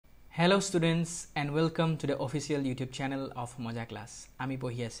Hello students and welcome to the official YouTube channel of Moja Class. Ami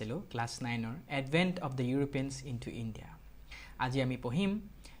pohi asilo class 9 or Advent of the Europeans into India. Aji ami pohim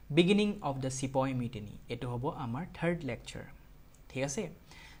beginning of the Sepoy Mutiny. Eto hobo amar third lecture. Thik ase?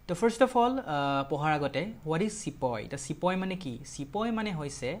 So first of all pohar agote what is Sepoy? The Sepoy mane ki? Sepoy mane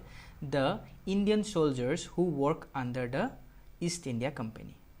hoise the Indian soldiers who work under the East India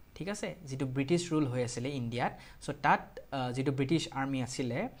Company. ঠিক আছে যেটো British rule হৈ আছিল ইন্ডিয়াত so তাত যেটো British army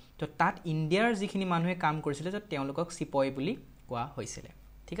আছিল তো তাত ইন্ডিয়াৰ যিখিনি মানুহে কাম কৰিছিল তো তেওঁলোকক সিপয় বুলি কোৱা হৈছিল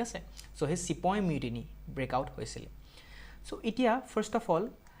ঠিক আছে so hey সিপয় mutiny break out হৈছিল সো ইতিয়া ফার্স্ট অফ অল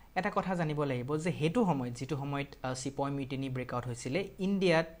এটা কথা জানিব লাগিব যে হেতু সময়ত যেটো সময়ত সিপয় মিউটিনি ব্রেক আউট হৈছিল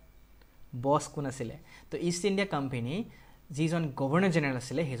ইন্ডিয়াত বস কোন আছিল তো ইস্ট ইন্ডিয়া কোম্পানি যিজন গভর্নর জেনারেল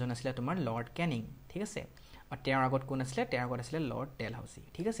আছিল হেজন আছিল তোমাৰ লর্ড ক্যানিং ঠিক আছে और तेर आगत कोन आছিলে तेर आगत आছিলে लॉर्ड डेलहाउसी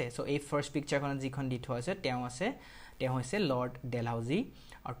ठीक আছে सो ए फर्स्ट पिक्चर कोन जिखन দি থোৱা আছে তেও আছে তেও হৈছে लॉर्ड डेलहाउसी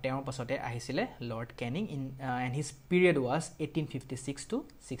और तेर পাছতে আহিছিলে Lord Canning in and his period was 1856 to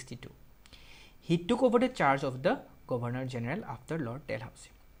 62 he took over the charge of the governor general after lord Dalhousie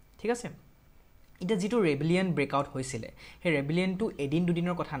ঠিক আছে এটা যেটো রেবেলিয়ন ব্রেকআউট হৈছিলে হে রেবেলিয়ন টু এদিন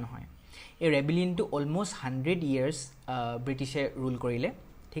দুদিনৰ কথা নহয় এই ৰেবেলিয়ন টু অলমোস্ট 100 ইয়াৰ্স ব্ৰিটিশে ৰুল কৰিলে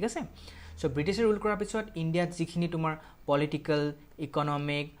ঠিক আছে So British rule কৰাৰ পিছত ইন্ডিয়াত যিখিনি তোমাৰ পলিটিক্যাল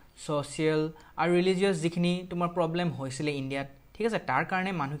ইকোনমিক সোশিয়াল আৰু ৰিলিজিয়াস যিখিনি তোমাৰ প্ৰবলেম হৈছিল ইন্ডিয়াত ঠিক আছে তাৰ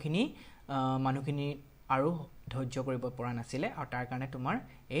কাৰণে মানুহখিনি আৰু ধৈৰ্য কৰিব পৰা নাছিল আৰু তাৰ কাৰণে তোমাৰ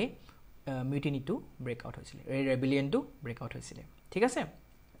এই মিউটিনিটো ব্ৰেক আউট হৈছিল এই ৰেবেলিয়নটো ব্ৰেক আউট হৈছিল ঠিক আছে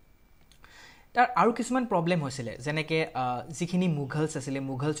তাৰ আৰু কিছুমান প্ৰবলেম হৈছিল যেনেকে যিখিনি মুঘলছ আছিল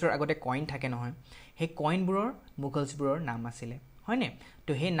মুঘলছৰ আগতে কইন থাকে নহয় হে কইনবোৰৰ মুঘলছবোৰৰ নাম আছিল হয়নে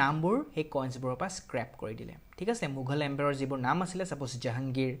তো হে নামবোৰ হে কইন্সবোৰৰ পা স্ক্ৰ্যাপ কৰি দিলে ঠিক আছে মুঘল এম্পায়াৰ যিবোৰ নাম আছিল সাপোজ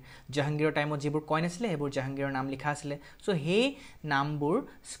জাহাঙ্গীৰৰ টাইমত যিবোৰ কইন আছিল হেবোৰ জাহাঙ্গীৰৰ নাম লিখা আছিল সো হে নামবোৰ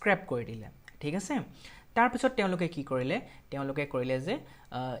স্ক্ৰ্যাপ কৰি দিলে ঠিক আছে তাৰ পিছত তেওঁলোকে কি কৰিলে তেওঁলোকে কৰিলে যে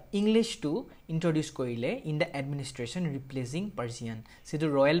ইংলিশ টু ইন্ট্ৰোডিউস কৰিলে ইন দা এডমিনিষ্ট্ৰেচন ৰিপ্লেসিং পাৰ্সিয়ান যেটো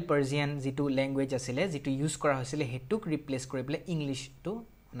ৰয়েল পাৰ্সিয়ান যেটো ল্যাঙ্গুৱেজ আছিল যেটো ইউজ কৰা হৈছিল হেতুক ৰিপ্লেস কৰি পেলে ইংলিশ টু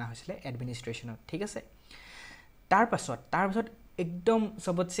না হৈছিল এডমিনিষ্ট্ৰেচনত ঠিক আছে তাৰ পাছত একদম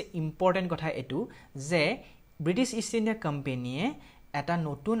সবতছে ইম্পৰ্টেন্ট কথা এটো যে ব্ৰিটিশ ইস্ট ইন্ডিয়া কোম্পানিয়ে এটা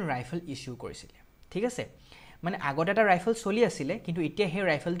নতুন ৰাইফল ইস্যু কৰিছিল ঠিক আছে মানে আগত এটা ৰাইফল চলি আছিল কিন্তু এতিয়া হে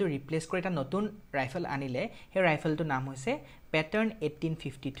ৰাইফলটো ৰিপ্লেস কৰি এটা নতুন ৰাইফল আনিলে হে ৰাইফলটো নাম হৈছে প্যাটাৰ্ন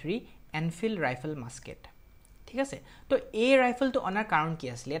 1853 এনফিল্ড ৰাইফল মাস্কেট ঠিক আছে তো এই ৰাইফলটো অনাৰ কাৰণ কি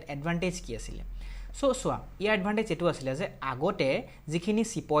আছিল ইয়াত এডভান্টেজ কি আছিল সো সোয়া ইয়াৰ এডভান্টেজ এটো আছিল যে আগতে যিখিনি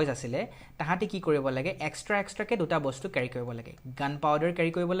সিপয়জ আছিল তাহাতে কি কৰিব লাগে এক্সট্ৰা কে দুটা বস্তু ক্যাৰি কৰিব লাগে গান পাউডাৰ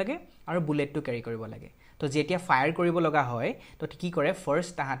ক্যাৰি কৰিব লাগে আৰু বুলেটটো ক্যাৰি কৰিব লাগে তো যেতিয়া ফায়াৰ কৰিব লগা হয় তো কি কৰে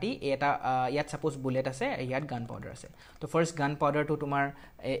ফাৰ্স্ট তাহাতি এটা ইয়াত সাপোজ বুলেট আছে ইয়াত গান পাউডাৰ আছে তো ফাৰ্স্ট গান পাউডাৰটো তোমাৰ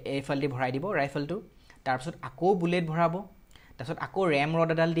এফালদি ভৰাই দিব ৰাইফলটো তাৰ পিছত আকৌ বুলেট ভৰাব তাৰপিছত আকৌ ৰেম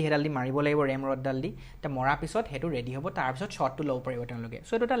ৰড এডাল দি হেডাল দি মাৰিব লাগিব ৰেম ৰড ডাল দি তা মৰা পিছত হেতু ৰেডি হ'ব তাৰ পিছত শটটো লব পাৰিব তেওঁলোকে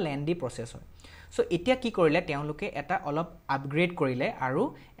সো এটা লেন্ডি প্ৰসেস হয় সো এতিয়া কি কৰিলে তেওঁলোকে এটা অলপ আপগ্ৰেড কৰিলে আৰু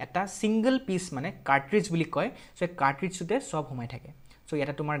এটা সিঙ্গল পিস মানে কাৰ্ট্ৰিজ বুলি কয় সো কাৰ্ট্ৰিজতে সব সোমাই থাকে সো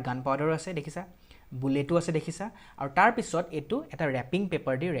এটা তোমাৰ গান পাউডাৰ আছে দেখিছা বুলেটো আছে দেখিছা আৰু তাৰ পিছত এটো এটা ৰেপিং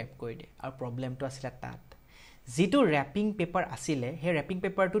পেপাৰ দি ৰেপ কৰি দিয়ে আৰু প্ৰবলেমটো আছিল তাত যেটো ৰেপিং পেপাৰ আছিল হে ৰেপিং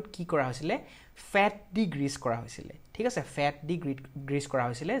পেপাৰটোত কি কৰা হৈছিল ফ্যাট দি গ্ৰীজ কৰা হৈছিল ঠিক আছে ফ্যাট দি গ্ৰীজ কৰা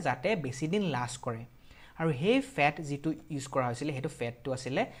হৈছিল যাতে বেছি দিন লাষ্ট কৰে আৰু হে ফ্যাট যেটো ইউজ কৰা হৈছিল হেতু ফ্যাটটো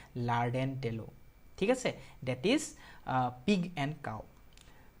আছিল লাৰ্ড এণ্ড টেলো ঠিক আছে that is pig and cow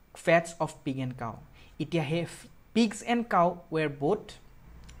fats of pig and cow ইতিয়া হে pigs and cow were both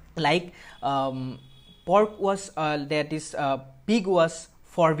like pork was that is pig was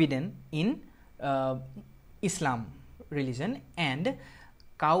forbidden in Islam religion and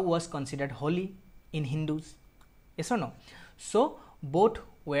cow was considered holy in Hindus yes or no so both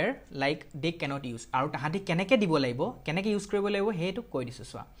were like they cannot use আৰু তাহাতি কেনেকে দিব লাগিব কেনেকে use কৰিব লাগিব হেতু কৈ দিছো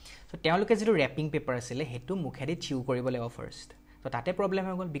সোৱা সো তেওঁলোকে যেটো ৰেপিং পেপাৰ আছিল হেতু মুখেদি চিউ কৰিব লাগিব ফাৰ্স্ট তো তাতে প্ৰবলেম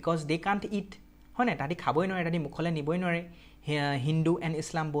হৈ গল বিকজ দে কান্ট ইট হনে তাহাতি খাবই নোৱাৰে তাহাতি মুখলে নিবই নোৱাৰে Hindu and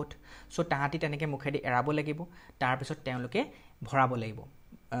Islam both so তাহাতি তেনেকে মুখেদি এৰাব লাগিব তাৰ পিছত তেওঁলোকে ভৰাব লাগিব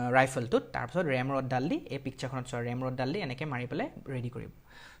ৰাইফলটো তাৰ পিছত ৰেম ৰড ডাল দি এই পিকচাৰখনত চৰ ৰেম ৰড ডাল দি এনেকে মাৰি পেলে ৰেডি কৰিব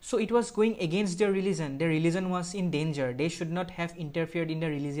so it was going against their religion was in danger they should not have interfered in the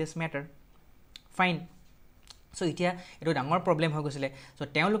religious matter fine so ইতিয়া এটো ডাঙৰ প্ৰবলেম হৈ গৈছিল সো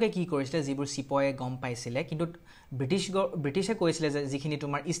তেওঁলোকে কি কৰিছিল যিবোৰ সিপয়ে গম পাইছিল কিন্তু ব্ৰিটিশে কৈছিল যে যিখিনি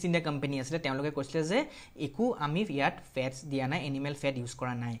তোমাৰ ইস্ট ইন্ডিয়া কোম্পানি আছিল তেওঁলোকে কৈছিল যে একু আমি ইয়াত ফ্যাটস দিয়া নাই এনিমেল ফ্যাট ইউজ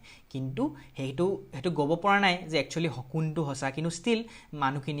কৰা নাই কিন্তু হেতু গব পৰা নাই যে একচুয়ালি হকুনটো হসা কিন্তু স্টিল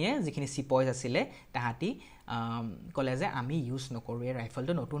মানুহখিনিয়ে যিখিনি সিপয়জ আছিল তাহাতি ক'লে যে আমি ইউজ নকৰোঁ এই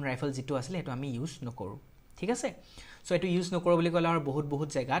ৰাইফলটো নতুন ৰাইফল যিটো আছিলে সেইটো আমি ইউজ নকৰোঁ ঠিক আছে সো এটো ইউজ নকৰো বুলি ক'লে আৰু বহুত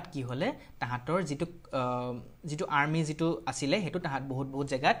জায়গাত কি হলে তাহাতৰ যিটো আৰ্মি যিটো আছিলে হেতু তাহাত বহুত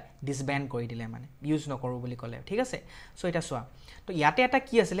জায়গাত ডিসব্যান্ড কৰি দিলে মানে ইউজ নকৰো বুলি ক'লে ঠিক আছে সো এটা সোৱা তো ইয়াতে এটা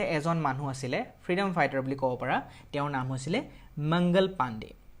কি আছিলে এজন মানুহ আছিলে ফ্ৰীডম ফাইটাৰ বুলি ক'ব পাৰা তেওঁৰ নাম হৈছিলে মঙ্গল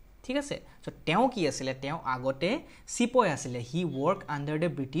পাণ্ডে ঠিক আছে সো তেওঁ কি আছিলে তেওঁ আগতে সিপয় আছিলে he work under the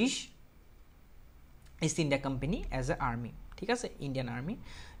British east India company as a army ঠিক আছে ইন্ডিয়ান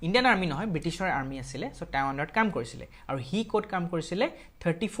আর্মি নহয় ব্ৰিটিছৰ আৰ্মি আছিলে সো তেওঁ আন্ডাৰত কাম কৰিছিলে আৰু হি কোড কাম কৰিছিলে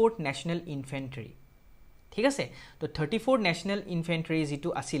 34th নেশনাল ইনফেন্ট্ৰি ঠিক আছে তো 34th নেশনাল ইনফেন্ট্ৰি যেটো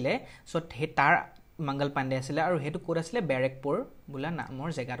আছিলে সো হে তাৰ মঙ্গল পাণ্ডে আছিলে আৰু হেতু কোড আছিলে বেৰেকপুৰ বোলা নামৰ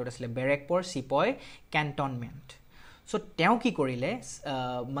জেগাটোত আছিলে বেৰেকপুৰ সিপয় ক্যান্টনমেন্ট সো তেওঁ কি কৰিলে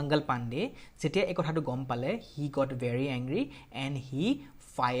মঙ্গল পাণ্ডে যেতিয়া এই কথাটো গম পালে he got very angry and he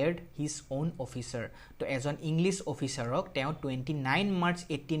fired his own officer to এজন ইংলিশ অফিসাৰক তেওঁ 29 মাৰ্চ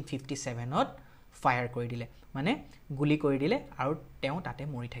 1857 ত ফায়াৰ কৰি দিলে মানে গুলি কৰি দিলে আৰু তেওঁ তাতে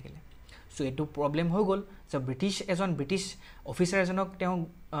মৰি থাকিলে সো এটো প্ৰবলেম হৈ গল যে ব্ৰিটিছ অফিসাৰ এজনক তেওঁ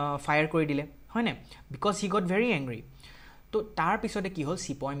ফায়াৰ কৰি দিলে হয় না because he got very angry তো তাৰ পিছতে কি হল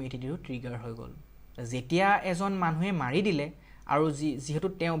সিপয় মিউটিনিটো ট্ৰিগাৰ হৈ গল যেতিয়া এজন মানুহে মাৰি দিলে আৰু যেহেতু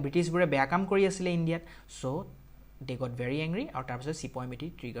তেওঁ ব্ৰিটিছবোৰে বেয়া কাম কৰি আছিল ইণ্ডিয়াত so they got very angry আৰু তাৰ পিছত সিপয় মিটি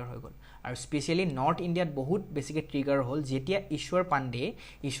ট্ৰিগাৰ হৈ গল আৰু স্পেশালি নৰ্থ ইণ্ডিয়াত বহুত বেছিকে ট্ৰিগাৰ হল যেতিয়া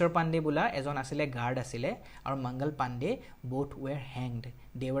ঈশ্বৰ পাণ্ডে বুলা এজন আছিলে গাৰ্ড আছিলে আৰু মঙ্গল Pandey both were hanged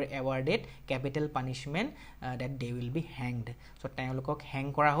they were awarded capital punishment that they will be hanged so তেওঁলোকক হ্যাং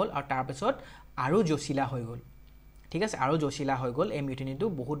কৰা হল আৰু তাৰ পিছত আৰু জছিলা হৈ গল ঠিক আছে আৰু জছিলা হৈ গল এই মিউটিনিটো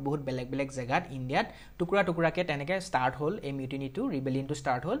বহুত বেলেগ জায়গাত ইণ্ডিয়াত টুকুৰা তেনেকে স্টাৰ্ট হল এই মিউটিনিটো ৰিবেলিয়নটো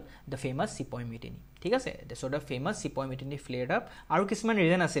start hall the famous সিপয় mutiny ঠিক আছে so the famous সিপয় mutiny ফ্লেয়াৰ্ড up আৰু কিছুমান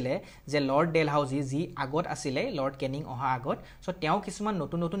ৰিজন আছিলে যে লৰ্ড ডেলহাউজি যি আগত আছিলে লৰ্ড কেনিং অহা আগত সো তেওঁ কিছুমান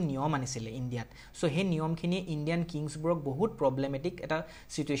নতুন নিয়ম আনিছিলে ইণ্ডিয়াত সো হে নিয়মখিনি ইণ্ডিয়ান কিংছবোৰক বহুত প্ৰবলেমেটিক এটা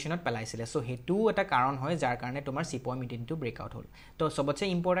সিচুৱেচনত পেলাইছিলে সো হেতু এটা কাৰণ হয় যাৰ কাৰণে তোমাৰ সিপয় মিউটিনিটো ব্ৰেক আউট হল তো সবতছে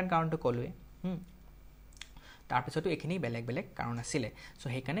ইম্পৰ্টেন্ট কাৰণটো কলোৱে তাৰ পিছতো এখিনি বেলেগ কাৰণ আছিল সো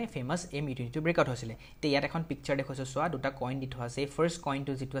হেকানে ফেমাস এ মিউটিনিটো ব্ৰেক আউট হৈছিল তে ইয়াত এখন পিকচাৰ দেখছো সোৱা দুটা কইন দি থোৱা আছে ফাৰ্স্ট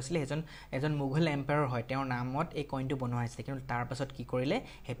কইনটো যেটো আছিল এজন মুঘল এম্পায়াৰ হয় তেওঁৰ নামত এই কইনটো বনোৱা হৈছিল কিন্তু তাৰ পাছত কি কৰিলে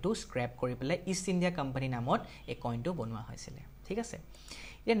হেতু স্ক্ৰেপ কৰি পেলাই ইষ্ট ইণ্ডিয়া কোম্পানী নামত এই কইনটো বনোৱা হৈছিল ঠিক আছে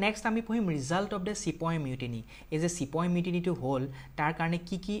এতিয়া নেক্সট আমি পঢ়িম ৰিজাল্ট অফ দ্য সিপয় মিউটিনি এই যে সিপয় মিউটিনিটো হল তাৰ কাৰণে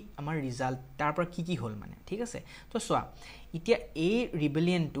কি আমাৰ ৰিজাল্ট তাৰ পৰা কি হল মানে ঠিক আছে তো সোৱা ইতিয়া এই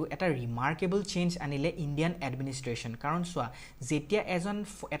ৰিবেলিয়নটো এটা ৰিমাৰ্কেবল চেঞ্জ আনিলে ইণ্ডিয়ান এডমিনিষ্ট্ৰেচন কাৰণ সোৱা যেতিয়া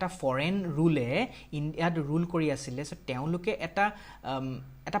এটা ফৰেন ৰুলে ইণ্ডিয়াত ৰুল কৰি আছিল সো তেওঁলোকে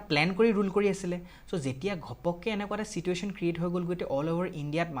এটা প্ল্যান কৰি ৰুল কৰি আছিল সো যেতিয়া ঘপককে এনেকুৱা এটা সিচুৱেচন ক্ৰিয়েট হৈ গল গতে অল ওভাৰ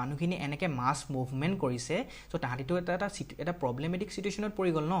ইণ্ডিয়াত মানুহখিনি এনেকে মাস মুভমেন্ট কৰিছে সো তাহাঁতিটো এটা প্ৰবলেমেটিক সিচুৱেচনত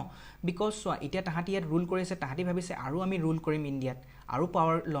পৰি গল ন বিকজ সোৱা এতিয়া তাহাঁতি ইয়াত ৰুল কৰিছে তাহাঁতি ভাবিছে আৰু আমি ৰুল কৰিম ইণ্ডিয়াত আৰু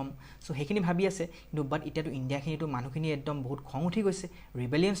পাৱাৰ লম সো হেখিনি ভাবি আছে কিন্তু বাট ইতিয়াটো ইণ্ডিয়াখিনিটো মানুহখিনি একদম বহুত খং উঠি গৈছে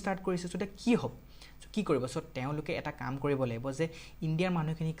ৰিবেলিয়ন ষ্টাৰ্ট কৰিছে সো কি হ'ব সো কি কৰিব সো তেওঁলোকে এটা কাম কৰিব লাগিব যে ইণ্ডিয়াৰ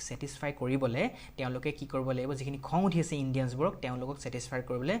মানুহখিনিক স্যাটিসফাই কৰিবলে তেওঁলোকে কি কৰিব লাগিব যিখিনি খং উঠি আছে ইণ্ডিয়ানছবোৰক তেওঁলোকক স্যাটিসফাই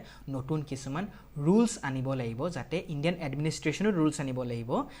কৰিবলৈ নতুন কিছুমান ৰুলছ আনিব লাগিব যাতে ইণ্ডিয়ান এডমিনিষ্ট্ৰেচনৰ ৰুলছ আনিব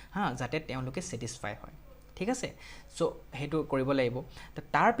লাগিব যাতে তেওঁলোকে স্যাটিসফাই হয় ঠিক আছে সো হেতু কৰিব লাগিব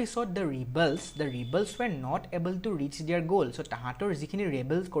তাৰ পিছত the rebels were not able to reach their goal so তাহাঁতৰ যিখিনি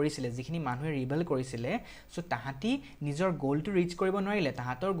ৰেবেলছ কৰিছিলে যিখিনি মানুহে ৰিবেল কৰিছিলে সো তাহাঁতি নিজৰ গোলটো ৰিচ কৰিব নোৱাৰিলে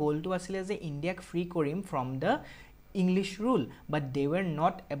তাহাঁতৰ গোলটো আছিল যে ইণ্ডিয়াক ফ্ৰী কৰিম from the English rule but they were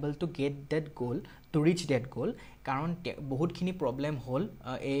not able to get that goal to reach that goal কাৰণ বহুতখিনি প্ৰবলেম হল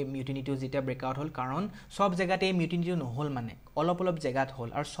এই মিউটিনিটো যেতিয়া ব্ৰেক আউট হল কাৰণ সব জায়গাতে এই মিউটিনিটো নহল মানে অলপ জায়গাত হল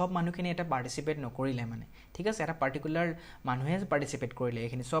আৰু সব মানুহখিনি এটা পাৰ্টিসিপেট নকৰিলে মানে ঠিক আছে এটা পাৰ্টিকুলাৰ মানুহে পাৰ্টিসিপেট কৰিলে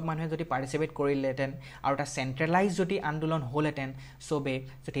এখিনি সব মানুহে যদি পাৰ্টিসিপেট কৰিলেতেন আৰু এটা সেন্ট্ৰেলাইজ যদি আন্দোলন হলতেন সবে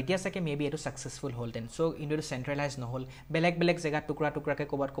সো তেতিয়া সাকে মেবি এটো সাকসেসফুল হলতেন সো ইন্ডিয়াটো সেন্ট্ৰেলাইজ নহল বেলেগ জায়গাত টুকুৰাকে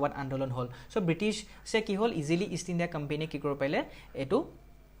কবাত আন্দোলন হল সো ব্ৰিটিছ সে কি হল ইজিলি ইষ্ট ইণ্ডিয়া কোম্পানী কি কৰিব পাইলে এটো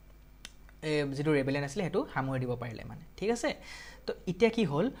যেটো ৰেবেলিয়ন আছিল হেতু হামুৰি দিব পাৰিলে মানে ঠিক আছে তো ইতিয়া কি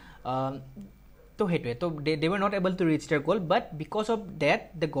হল তো হেতুৱে তো they were not able to reach their goal but because of that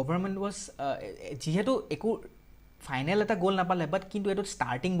the government was যেহেতু একো ফাইনাল এটা গোল নাপালে বাট কিন্তু এটো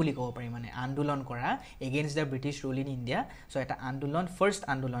স্টার্টিং বুলি ক'ব পাৰি মানে আন্দোলন কৰা against the British rule in India so এটা আন্দোলন ফাৰ্স্ট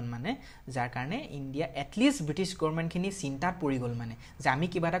আন্দোলন মানে যাৰ কাৰণে ইণ্ডিয়া এটলিষ্ট ব্ৰিটিছ গভৰ্নমেণ্টখিনি চিন্তাত পৰি গল মানে যে আমি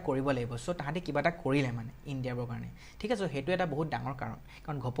কিবা এটা কৰিব লাগিব সো তাহাঁতে কিবা এটা কৰিলে মানে ইণ্ডিয়াৰ কাৰণে ঠিক আছে হেতু এটা বহুত ডাঙৰ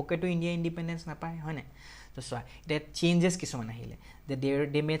কাৰণ ঘপককেটো ইণ্ডিয়া ইন্ডিপেন্ডেন্স নাপায় হয় না তো চোৱা এটা চেঞ্জেছ কিছুমান আহিলে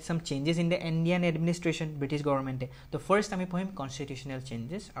they made some changes in the Indian administration British government তো ফাৰ্স্ট আমি পঢ়িম কনষ্টিটিউচনেল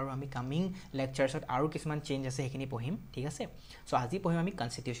চেঞ্জেছ আৰু আমি কামিং লেকচাৰছত আৰু কিছুমান চেঞ্জ আছে সেইখিনি পঢ়িম ঠিক আছে সো আজি পঢ়িম আমি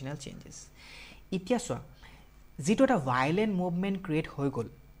কনষ্টিটিউচনেল চেঞ্জেছ এতিয়া চোৱা যেটো এটা ভাইলেন্ট মুভমেন্ট ক্ৰিয়েট হৈ গল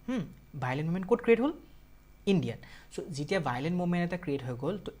ভাইলেন্ট মুভমেন্ট কোড ক্ৰিয়েট হল ইণ্ডিয়ান সো যেতিয়া ভাইলেন্ট মুভমেন্ট এটা ক্ৰিয়েট হৈ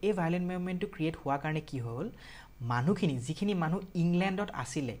গল তো এই ভাইলেন্ট মুভমেন্টটো ক্ৰিয়েট হোৱাৰ কাৰণে কি হ'ল মানুহখিনি যিখিনি মানুহ ইংলেণ্ডত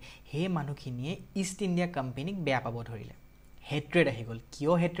আছিলে হে মানুহখিনিয়ে ইষ্ট ইণ্ডিয়া কোম্পানীক বেয়া পাব ধৰিলে হেট্ৰেড আহি গল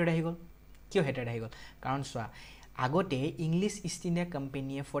কিয় হেট্ৰেড আহি গল কাৰণ চোৱা আগতে ইংলিছ ইষ্ট ইণ্ডিয়া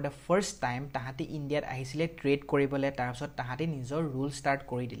কোম্পানীয়ে ফৰ দ্য ফাৰ্ষ্ট টাইম তাহাঁতি ইণ্ডিয়াত আহিছিলে ট্ৰেড কৰিবলৈ তাৰপিছত তাহাঁতি নিজৰ ৰুল ষ্টাৰ্ট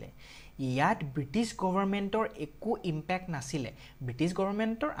কৰি দিলে ইয়াত ব্ৰিটিছ গভৰ্ণমেণ্টৰ একো ইম্পেক্ট নাছিলে ব্ৰিটিছ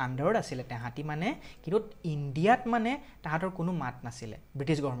গভৰ্ণমেণ্টৰ আণ্ডাৰত আছিলে তাহাঁতি মানে কিন্তু ইণ্ডিয়াত মানে তাহাঁতৰ কোনো মাত নাছিলে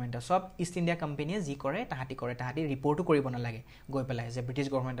ব্ৰিটিছ গভৰ্ণমেণ্টৰ সব ইষ্ট ইণ্ডিয়া কোম্পানীয়ে যি কৰে তাহাঁতি ৰিপৰ্টো কৰিব নালাগে গৈ পেলাই যে ব্ৰিটিছ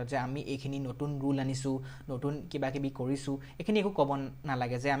গভৰ্ণমেণ্টত যে আমি এইখিনি নতুন ৰুল আনিছোঁ নতুন কিবা কিবি কৰিছোঁ এইখিনি একো ক'ব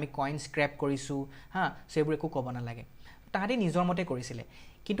নালাগে যে আমি কইন স্ক্ৰেপ কৰিছোঁ হা সেইবোৰ একো ক'ব নালাগে তাহাঁতি নিজৰ মতে কৰিছিলে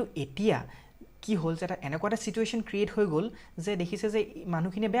কিন্তু এতিয়া কি হ'ল যে এনেকুৱা এটা সিচুৱেশ্যন ক্ৰিয়েট হৈ গ'ল যে দেখিছে যে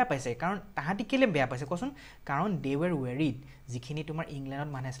মানুহখিনিয়ে বেয়া পাইছে কাৰণ তাহাঁতি কেলে বেয়া পাইছে কোৱাচোন কাৰণ দে ৱেৰ ৱেৰিড যিখিনি তোমাৰ ইংলেণ্ডত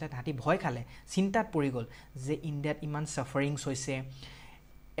মানুহ আছিলে তাহাঁতি ভয় খালে চিন্তাত পৰি গ'ল যে ইণ্ডিয়াত ইমান ছাফাৰিংছ হৈছে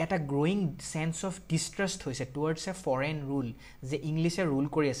এটা গ্ৰোয়িং সেন্স অফ ডিষ্ট্ৰাষ্ট হৈছে টুৱাৰ্ডছ এ ফৰেন ৰুল যে ইংলিছে ৰুল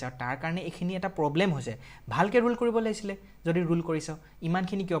কৰি আছে আৰু তাৰ কাৰণে এইখিনি এটা প্ৰব্লেম হৈছে ভালকৈ ৰুল কৰিব লাগিছিলে যদি ৰুল কৰিছ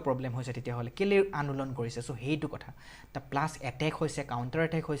ইমানখিনি কিয় প্ৰব্লেম হৈছে তেতিয়াহ'লে কেলে আন্দোলন কৰিছে চ' সেইটো কথা তা প্লাছ এটেক হৈছে কাউণ্টাৰ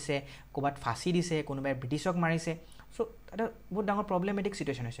এটেক হৈছে ক'ৰবাত ফাঁচি দিছে কোনোবাই ব্ৰিটিছক মাৰিছে চ' এটা বহুত ডাঙৰ প্ৰব্লেমেটিক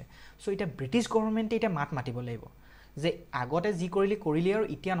চিটুৱেশ্যন হৈছে চ' এতিয়া ব্ৰিটিছ গভৰ্ণমেণ্টে এতিয়া মাত মাতিব লাগিব যে আগতে যি কৰিলি আৰু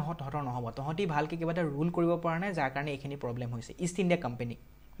এতিয়া তহঁতৰ নহ'ব তহঁতি ভালকৈ কিবা এটা ৰুল কৰিব পৰা নাই যাৰ কাৰণে এইখিনি প্ৰব্লেম হৈছে ইষ্ট ইণ্ডিয়া কোম্পানী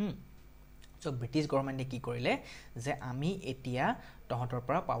চ' ব্ৰিটিছ গভৰ্ণমেণ্টে কি কৰিলে যে আমি এতিয়া তহঁতৰ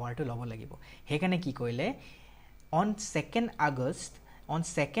পৰা পাৱাৰটো ল'ব লাগিব সেইকাৰণে কি কৰিলে on 2nd August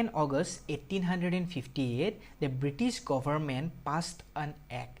 1858 the British government passed an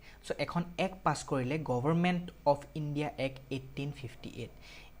act চ' এখন এক্ট পাছ কৰিলে গভৰ্ণমেণ্ট অফ ইণ্ডিয়া এক্ট 1858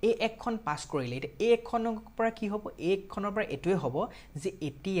 এই একখন পাছ কৰিলে এই একখনৰ পৰা কি হ'ব এই একখনৰ পৰা এইটোৱে হ'ব যে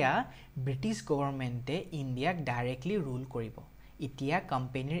এতিয়া ব্ৰিটিছ গভৰ্ণমেণ্টে ইণ্ডিয়াক ডাইৰেক্টলি ৰুল কৰিব এতিয়া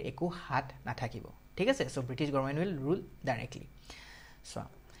কোম্পানীৰ একো হাত নাথাকিব ঠিক আছে so British government will rule directly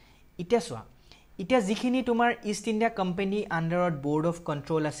এতিয়া যিখিনি তোমাৰ ইষ্ট ইণ্ডিয়া কোম্পানী আণ্ডাৰত বৰ্ড অফ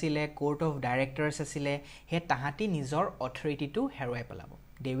কণ্ট্ৰল আছিলে কোৰ্ট অফ ডাইৰেক্টৰ্ছ আছিলে হে তাহাঁতি নিজৰ অথৰিটিটো হেৰুৱাই পেলাব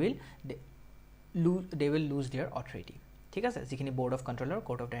they will lose there authority ঠিক আছে যিখিনি board of কণ্ট্ৰলৰ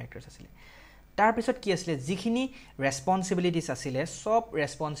court of directors আছিলে তাৰপিছত কি আছিলে যিখিনি ৰেছপনচিবিলিটিছ আছিলে সব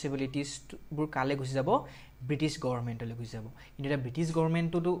ৰেছপনচিবিলিটিছবোৰ কালে গুচি যাব ব্ৰিটিছ গভৰ্ণমেণ্টলৈ গুচি যাব কিন্তু এতিয়া ব্ৰিটিছ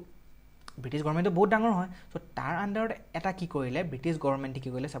গভৰ্ণমেণ্টটো বহুত ডাঙৰ হয় চ' তাৰ আণ্ডাৰত এটা কি কৰিলে ব্ৰিটিছ গভৰ্ণমেণ্টে কি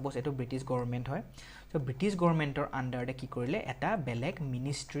কৰিলে ছাপ'জ এইটো ব্ৰিটিছ গভৰ্ণমেণ্ট হয় চ' ব্ৰিটিছ গভৰ্ণমেণ্টৰ আণ্ডাৰতে কি কৰিলে এটা বেলেগ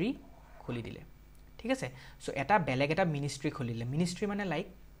মিনিষ্ট্ৰী খুলি দিলে ঠিক আছে চ' এটা বেলেগ এটা মিনিষ্ট্ৰী খুলিলে মিনিষ্ট্ৰী মানে লাইক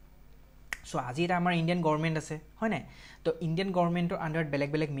চ' আজি এটা আমাৰ ইণ্ডিয়ান গভৰ্ণমেণ্ট আছে হয় নাই তো ইণ্ডিয়ান গভৰ্ণমেণ্টৰ আণ্ডাৰত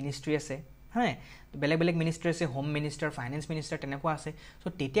বেলেগ মিনিষ্ট্ৰী আছে হয় বেলেগ মিনিষ্ট্ৰী আছে হোম মিনিষ্টাৰ ফাইনেন্স মিনিষ্টাৰ তেনেকুৱা আছে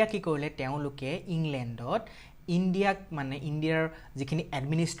চ' তেতিয়া কি কৰিলে তেওঁলোকে ইংলেণ্ডত ইণ্ডিয়াক মানে ইণ্ডিয়াৰ যিখিনি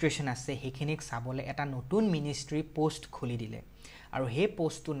এডমিনিষ্ট্ৰেশ্যন আছে সেইখিনিক চাবলৈ এটা নতুন মিনিষ্ট্ৰী পোষ্ট খুলি দিলে আৰু সেই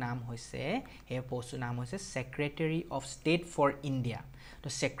পোষ্টটোৰ নাম হৈছে secretary of state for India তো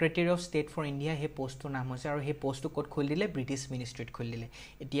secretary of state for India সেই পোষ্টটোৰ নাম হৈছে আৰু সেই পোষ্টটো ক'ত খুলি দিলে ব্ৰিটিছ মিনিষ্ট্ৰীত খুলি দিলে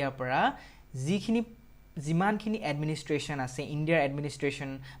এতিয়াৰ পৰা যিমানখিনি এডমিনিষ্ট্ৰেশ্যন আছে ইণ্ডিয়াৰ এডমিনিষ্ট্ৰেশ্যন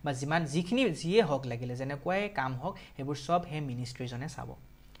বা যিয়ে হওক লাগিলে যেনেকুৱাই কাম হওক সেইবোৰ চব সেই মিনিষ্ট্ৰীজনে চাব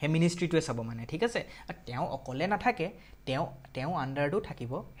সেই মিনিষ্ট্ৰীটোৱে চাব মানে ঠিক আছে আৰু তেওঁ অকলে নাথাকে তেওঁ আণ্ডাৰটো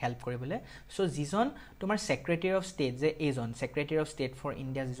থাকিব হেল্প কৰিবলৈ চ' যিজন তোমাৰ ছেক্ৰেটাৰী অফ ষ্টেট যে এইজন secretary of state for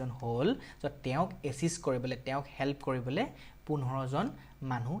India যিজন হ'ল চ' তেওঁক এছিষ্ট কৰিবলৈ তেওঁক হেল্প কৰিবলৈ 15জন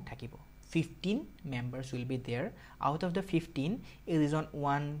মানুহ থাকিব 15 members will be there out of the 15 is on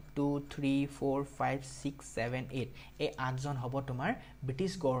 1 2 3 4 5 6 7 8 এই 8জন হ'ব তোমাৰ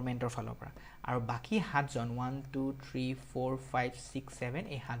ব্ৰিটিছ গভৰ্ণমেণ্টৰ ফালৰ পৰা আৰু বাকি 7জন 1 2 3 4 5 6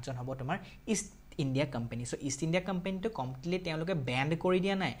 7 এই 7জন হ'ব তোমাৰ ইষ্ট ইণ্ডিয়া কোম্পানী চ' ইষ্ট ইণ্ডিয়া কোম্পানীটো কমপ্লিটলি তেওঁলোকে বেণ্ড কৰি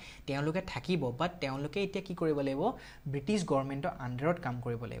দিয়া নাই তেওঁলোকে থাকিব বাট তেওঁলোকে এতিয়া কি কৰিব লাগিব ব্ৰিটিছ গভৰ্ণমেণ্টৰ আণ্ডাৰত কাম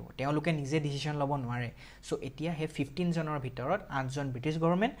কৰিব লাগিব তেওঁলোকে নিজে ডিচিশ্যন ল'ব নোৱাৰে চ' এতিয়া সেই 15জনৰ ভিতৰত 8জন ব্ৰিটিছ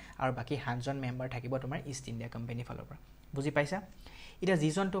গভৰ্ণমেণ্ট আৰু বাকী 7জন মেম্বাৰ থাকিব তোমাৰ ইষ্ট ইণ্ডিয়া কোম্পানী ফালৰ পৰা বুজি পাইছা এতিয়া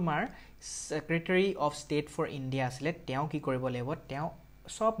যিজন তোমাৰ secretary of state for India আছিলে তেওঁ কি কৰিব লাগিব তেওঁ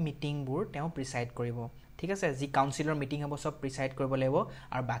সব মিটিংবোৰ তেওঁ প্ৰিচাইড কৰিব ঠিক আছে যি কাউন্সিলৰ মিটিং হ'ব সব প্ৰিচাইড কৰিব লাগিব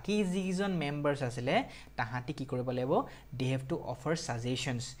আৰু বাকি যিজন মেম্বাৰ্ছ আছিলে তাহাঁতি কি কৰিব লাগিব they have to offer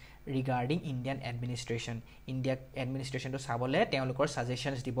সাজেশনছ regarding Indian administration. India administration to sabole teolokor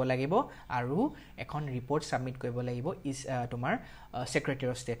suggestions dibo lagibo aru ekhon report submit koibo lagibo is tomar Secretary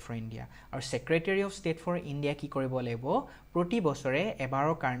of State for India. Our Secretary of State for India ki koribo lagibo proti bosore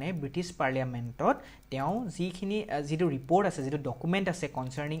ebaro karne British Parliament ot teo jikhini jitu report ase jitu document ase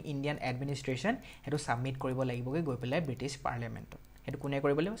concerning Indian administration hetu submit koribo lagibo ge goi pele British Parliament ot hetu kune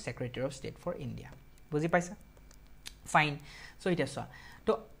koribo lagibo Secretary of State for India. Buji paisa? Fine. So it is so.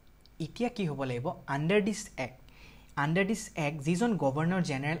 To itia ki hobo lagibo under this act jison governor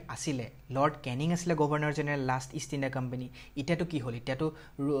general asile Lord Canning asile governor general last East India Company itia to ki hol itia to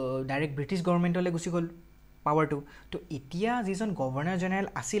direct British government ole gusi gol power to itia jison governor general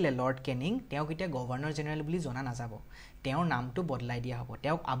asile Lord Canning teo kitia governor general buli jona na jabo teo naam to bodlai dia hobo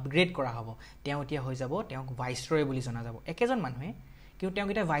teo upgrade kora hobo teo itia hoi jabo teo viceroy buli jona jabo ekejon manhue Q তেওঁ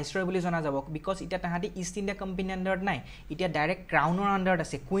কিটা viceroy বুলি জনা যাব because ইটা তাহাতি east India company আন্ডাৰত নাই ইটা direct ক্ৰাউনৰ আন্ডাৰত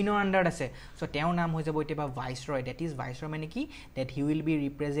আছে কুইনৰ আন্ডাৰত আছে সো তেওঁ নাম হৈ যাব ইটা ভাইসৰয় দ্যাট ইজ ভাইসৰয় মানে কি that he will be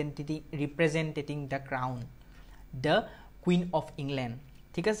ৰিপ্ৰেজেন্টেটিং the crown the queen of England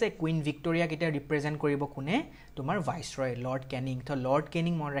ঠিক আছে কুইন ভিক্টোৰিয়া কিটা ৰিপ্ৰেজেন্ট কৰিব কোনে তোমাৰ ভাইসৰয় লৰ্ড ক্যানিং তো লৰ্ড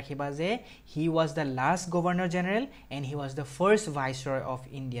ক্যানিং মন ৰাখিবা যে হি was the last governor general and he was the first viceroy of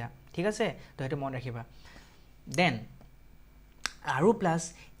India ঠিক আছে তো হেতু মন ৰাখিবা দেন আৰু প্লাস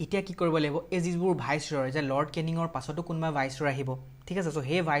ইতিয়া কি কৰিব লাগিব এ যিবোৰ ভাইসৰয় যে লৰ্ড ক্যানিংৰ পাছতো কোনবা ভাইসৰয় আহিব ঠিক আছে সো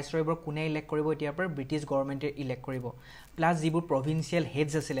হে ভাইসৰয়বোৰ কোনে ইলেক্ট কৰিব এতিয়াৰ পৰা ব্ৰিটিছ গভৰ্নমেণ্টে ইলেক্ট কৰিব প্লাস যিবোৰ প্ৰভিন্সিয়াল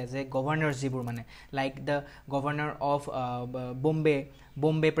হেডস আছিল যে গভৰ্নৰছ যিবোৰ মানে like the গভৰ্নৰ of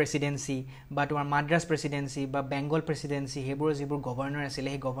Bombay presidency বা তোমাৰ মাদ্ৰাছ প্ৰেসিডেন্সি বা বেংগল প্ৰেসিডেন্সি হেবোৰ যিবোৰ গভৰ্নৰ আছিল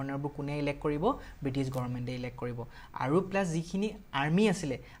হে গভৰ্নৰবোৰ কোনে ইলেক্ট কৰিব ব্ৰিটিছ গভৰ্নমেণ্টে ইলেক্ট কৰিব আৰু প্লাস যিখিনি আৰ্মি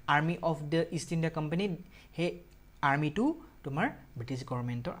আছিল army of the east India company হে আৰ্মি টু তোমাৰ ব্ৰিটিশ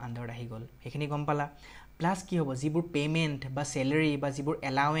গভৰ্নমেন্টৰ আন্ডাৰত আহি গল হেখিনি গম পালা প্লাস কি হ'ব যিবোৰ পেমেন্ট বা স্যালাৰি বা যিবোৰ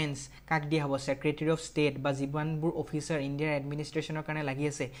এলাউন্স কাক দিয়া হ'ব সেক্ৰেটাৰি অফ স্টেট বা যিবানবোৰ অফিসাৰ ইন্ডিয়াৰ এডমিনিষ্ট্ৰেচনৰ কাৰণে লাগি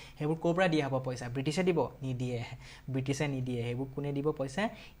আছে হেবোৰ কোপৰা দিয়া হ'ব পইচা ব্ৰিটিছে দিব নিদিয়ে ব্ৰিটিছে নিদিয়ে হেবোৰ কোনে দিব পইচা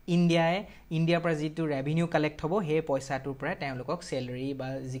ইন্ডিয়াৰ পৰা যিটো ৰেভিনিউ কালেক্ট হ'ব হে পইচাটোৰ পৰা তেওঁলোকক স্যালাৰি বা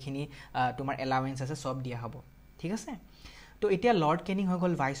যিখিনি তোমাৰ এলাউন্স আছে সব দিয়া হ'ব ঠিক আছে তো এতিয়া লর্ড ক্যানিং হৈ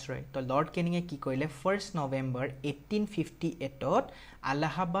গল ভাইসরয় তো লর্ড ক্যানিংয়ে কি কইলে 1 নভেম্বৰ 1858 ত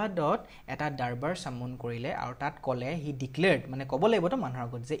আলাহাবাদত এটা দৰবাৰ সামন কৰিলে আৰু তাত কলে হি ডিক্লেয়াৰ্ড মানে কব লাগিব তো মানুহৰ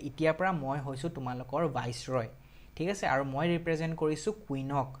আগত যে ইতিয়াৰ পৰা মই হৈছো তোমালোকৰ ভাইসৰয় ঠিক আছে আৰু মই ৰিপ্ৰেজেন্ট কৰিছো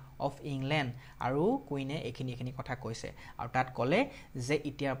কুইনক অফ ইংল্যান্ড আৰু কুইনে এখিনি কথা কৈছে আৰু তাত কলে যে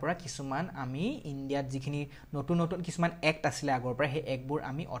ইতিয়াৰ পৰা কিছুমান আমি ইন্ডিয়াত যিখিনি নতুন কিছুমান এক্ট আছিল আগৰ পৰা হে একবোৰ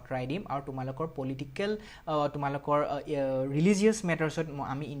আমি অটৰাই দিম আৰু তোমালোকৰ পলিটিক্যাল তোমালোকৰ ৰিলিজিয়াস মেটাৰছত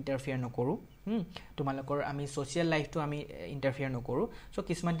আমি ইন্টাৰফিয়াৰ নকৰো তোমালোকৰ আমি সোশিয়াল লাইফটো আমি ইন্টাৰফিয়াৰ নকৰো সো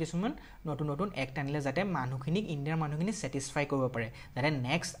কিছুমান নতুন এক্ট আনিলে যাতে মানুহখিনিক ইন্ডিয়াৰ মানুহখিনি স্যাটিসফাই কৰিব পাৰে যাতে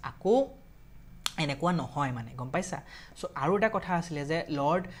নেক্সট আকৌ এনেকুৱা নহয় মানে গম পাইছা সো আৰু এটা কথা আছিল যে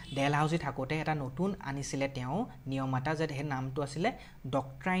লর্ড ডেলহাউজি থাকোতে এটা নতুন আনিছিলে তেওঁ নিয়মতা যে হে নামটো আছিল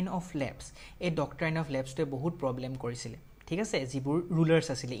ডক্ট্ৰাইন অফ লেপস এই ডক্ট্ৰাইন অফ লেপসটো বহুত প্ৰবলেম কৰিছিল ঠিক আছে যিবোৰ ৰুলাৰ্স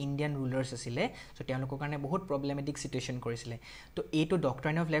আছিল ইন্ডিয়ান ৰুলাৰ্স আছিল সো তেওঁলোকৰ কাৰণে বহুত প্ৰবলেমেটিক সিচুৱেচন কৰিছিল তো এইটো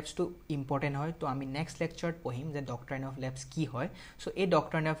ডক্ট্ৰাইন অফ লেপসটো ইম্পৰ্টেন্ট হয় তো আমি নেক্সট লেকচাৰত পঢ়িম যে ডক্ট্ৰাইন অফ লেপস কি হয় সো এই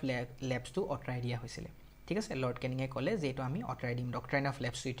ডক্ট্ৰাইন অফ লেপসটো অটৰাই দিয়া হৈছিল ঠিক আছে লৰ্ড ক্যানিংয়ে কলে যে এটো আমি অটৰাই দিম ডক্ট্ৰাইন অফ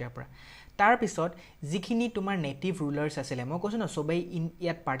লেপস ইতিয়াৰ পৰা তাৰ পিছত যিখিনি তোমাৰ নেটিভ ৰুলাৰ্স আছিল মই কৈছো ন সবেই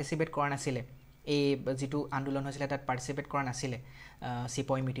ইয়াত পাৰ্টিসিপেট কৰা নাছিল এই যেটো আন্দোলন হৈছিল তাত পাৰ্টিসিপেট কৰা নাছিল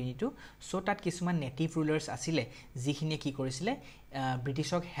সিপয় মিটিনিটো সো তাত কিছুমান নেটিভ ৰুলাৰ্স আছিল যিখিনি কি কৰিছিল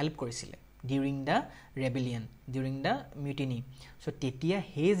ব্ৰিটিছক হেল্প কৰিছিল during the rebellion during the mutiny so tetia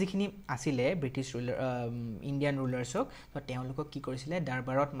he jikhini asile british ruler indian rulers ok so teolokok ki korisile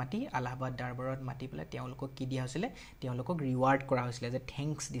darbarot mati allahabad darbarot mati pela teolokok ki dia hosile teolokok reward kora hosile je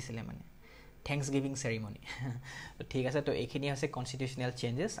thanks disile mane Thanksgiving ceremony ঠিক আছে তো এখিনি আছে constitutional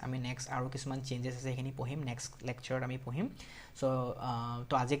changes আমি next আৰু কিছুমান changes আছে এখিনি পঢ়িম নেক্সট লেকচাৰত আমি পঢ়িম সো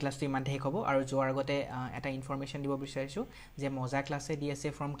তো আজি ক্লাসটো ইমান শেষ হ'ব আৰু যোৱাৰ আগতে এটা ইনফৰমেশন দিব বিচাৰিছো যে মজা ক্লাসে দি আছে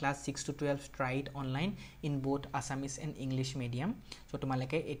from class 6 to 12 tried online in both assamese and english medium so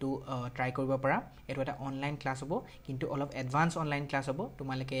তোমালোকে এটো ট্ৰাই কৰিব পাৰা এটো এটা অনলাইন ক্লাস হ'ব কিন্তু অলপ এডভান্স অনলাইন ক্লাস হ'ব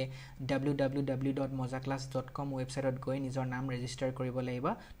তোমালোকে www.mozaclass.com ৱেবছাইটত গৈ নিজৰ নাম ৰেজিষ্টাৰ কৰিব লাগিব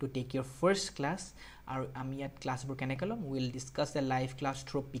to take Euro first class আৰু আমি ইয়াত ক্লাসবোৰ কেনে কলম we'll discuss the live class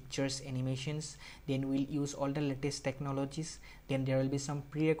through pictures animations then we'll use all the latest technologies then there will be some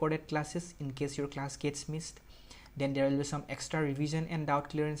pre-recorded classes in case your class gets missed then there will be some extra revision and doubt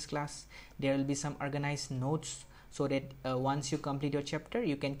clearance class there will be some organized notes so that once you complete your chapter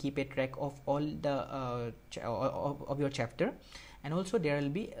you can keep a track of all the of your chapter and also there will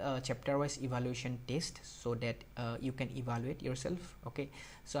be a chapter wise evaluation test so that you can evaluate yourself. Okay,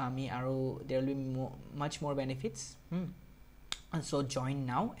 so there will be much more benefits. And so join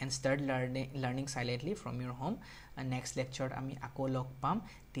now and start learning silently from your home. And next lecture ami ako log pam.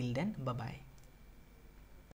 Till then, bye bye.